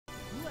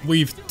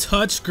we've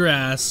touched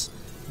grass,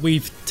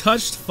 we've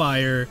touched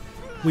fire,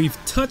 we've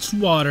touched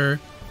water,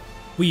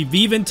 we've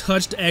even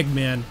touched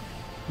Eggman.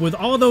 With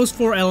all those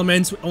 4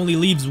 elements, it only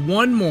leaves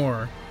one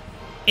more.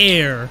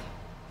 Air.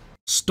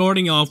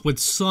 Starting off with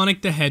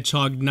Sonic the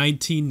Hedgehog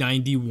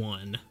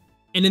 1991.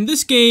 And in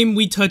this game,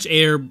 we touch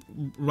air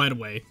right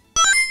away.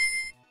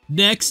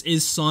 Next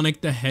is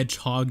Sonic the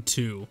Hedgehog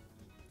 2.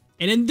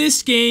 And in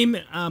this game,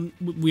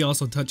 we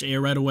also touch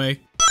air right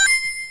away.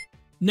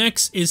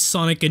 Next is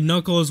Sonic and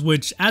Knuckles,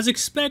 which, as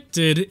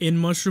expected, in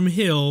Mushroom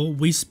Hill,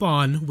 we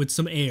spawn with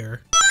some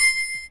air.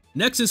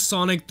 Next is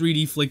Sonic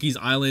 3D Flicky's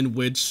Island,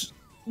 which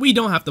we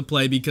don't have to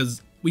play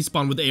because we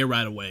spawn with air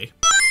right away.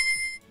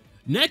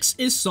 Next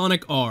is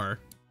Sonic R,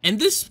 and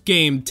this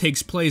game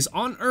takes place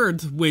on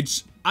Earth,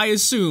 which I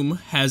assume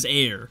has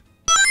air.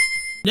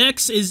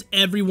 Next is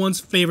everyone's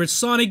favorite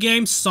Sonic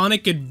game,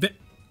 Sonic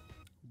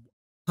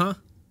Huh?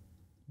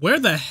 Where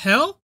the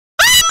hell?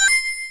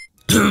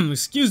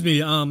 Excuse me,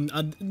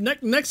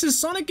 next is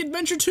Sonic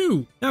Adventure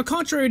 2. Now,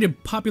 contrary to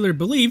popular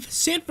belief,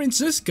 San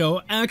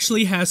Francisco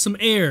actually has some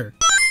air.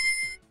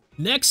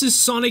 Next is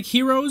Sonic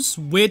Heroes,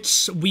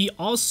 which we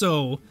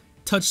also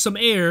touch some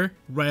air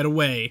right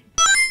away.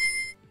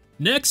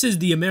 Next is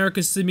the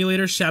America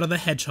Simulator Shadow the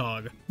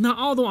Hedgehog. Now,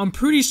 although I'm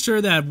pretty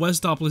sure that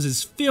Westopolis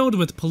is filled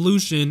with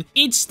pollution,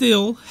 it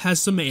still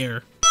has some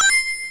air.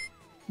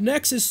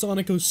 Next is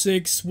Sonic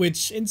 06,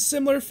 which in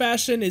similar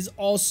fashion is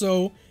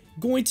also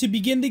going to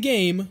begin the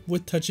game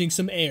with touching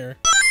some air.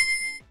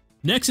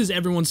 Next is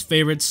everyone's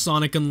favorite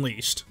Sonic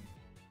Unleashed.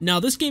 Now,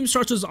 this game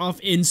starts us off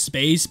in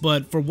space,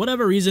 but for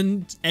whatever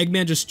reason,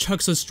 Eggman just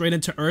chucks us straight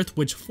into Earth,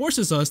 which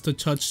forces us to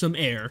touch some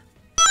air.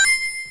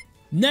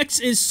 Next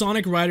is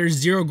Sonic Riders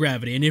Zero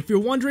Gravity, and if you're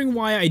wondering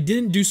why I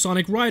didn't do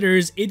Sonic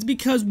Riders, it's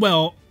because,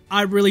 well,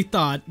 I really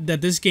thought that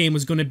this game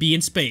was going to be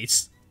in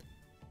space.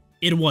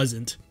 It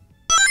wasn't.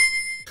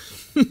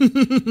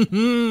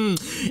 And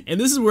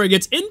this is where it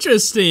gets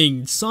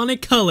interesting,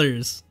 Sonic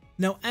Colors.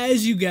 Now,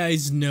 as you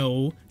guys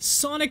know,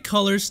 Sonic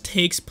Colors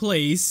takes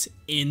place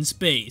in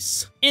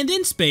space. And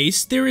in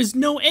space, there is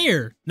no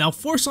air. Now,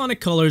 for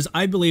Sonic Colors,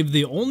 I believe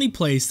the only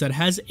place that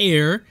has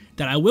air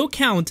that I will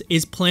count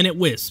is Planet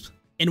Wisp.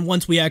 And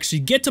once we actually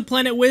get to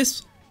Planet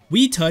Wisp,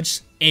 we touch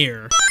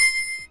air.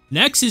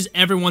 Next is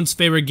everyone's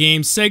favorite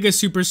game, Sega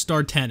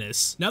Superstar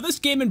Tennis. Now, this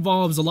game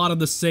involves a lot of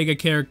the Sega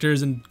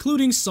characters,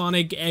 including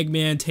Sonic,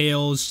 Eggman,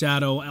 Tails,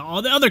 Shadow, and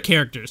all the other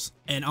characters.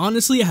 And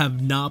honestly, I have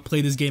not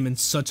played this game in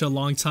such a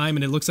long time,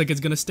 and it looks like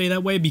it's gonna stay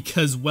that way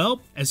because,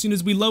 well, as soon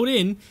as we load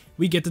in,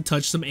 we get to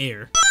touch some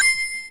air.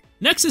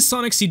 Next is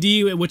Sonic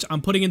CD, which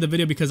I'm putting in the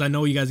video because I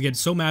know you guys get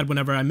so mad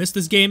whenever I miss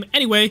this game.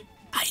 Anyway,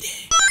 I did.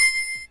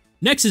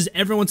 Next is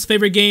everyone's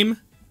favorite game,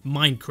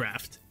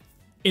 Minecraft,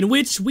 in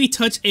which we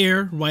touch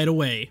air right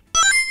away.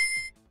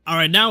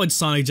 Alright, now it's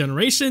Sonic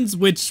Generations,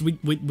 which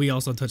we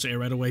also touch air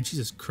right away.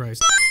 Jesus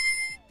Christ.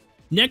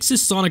 Next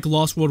is Sonic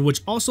Lost World,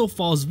 which also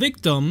falls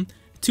victim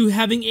to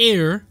having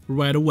air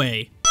right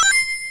away.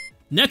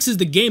 Next is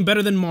the game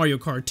better than Mario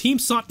Kart, Team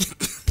Sonic.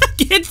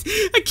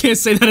 I can't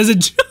say that as a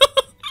joke.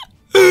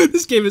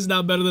 This game is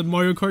not better than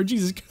Mario Kart,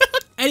 Jesus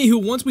Christ.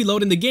 Anywho, once we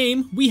load in the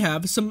game, we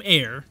have some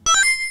air.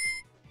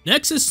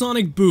 Next is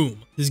Sonic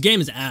Boom. This game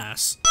is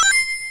ass.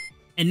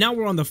 And now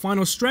we're on the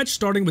final stretch,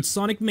 starting with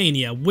Sonic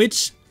Mania,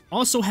 which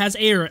also has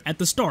air at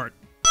the start.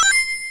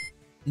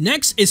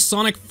 Next is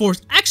Sonic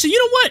Force. Actually, you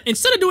know what?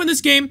 Instead of doing this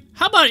game,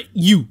 how about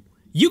you?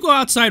 You go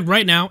outside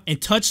right now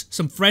and touch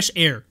some fresh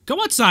air.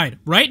 Go outside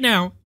right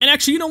now. And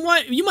actually, you know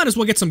what? You might as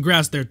well get some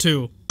grass there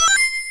too.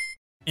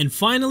 And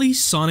finally,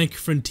 Sonic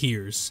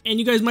Frontiers. And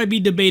you guys might be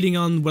debating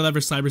on whether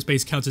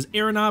cyberspace counts as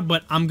air or not,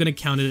 but I'm gonna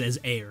count it as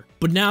air.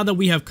 But now that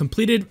we have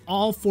completed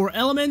all 4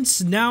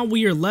 elements, now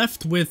we are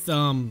left with,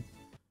 what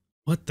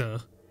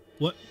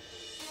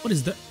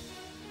is that?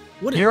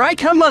 What? Here I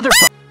come,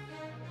 motherfucker!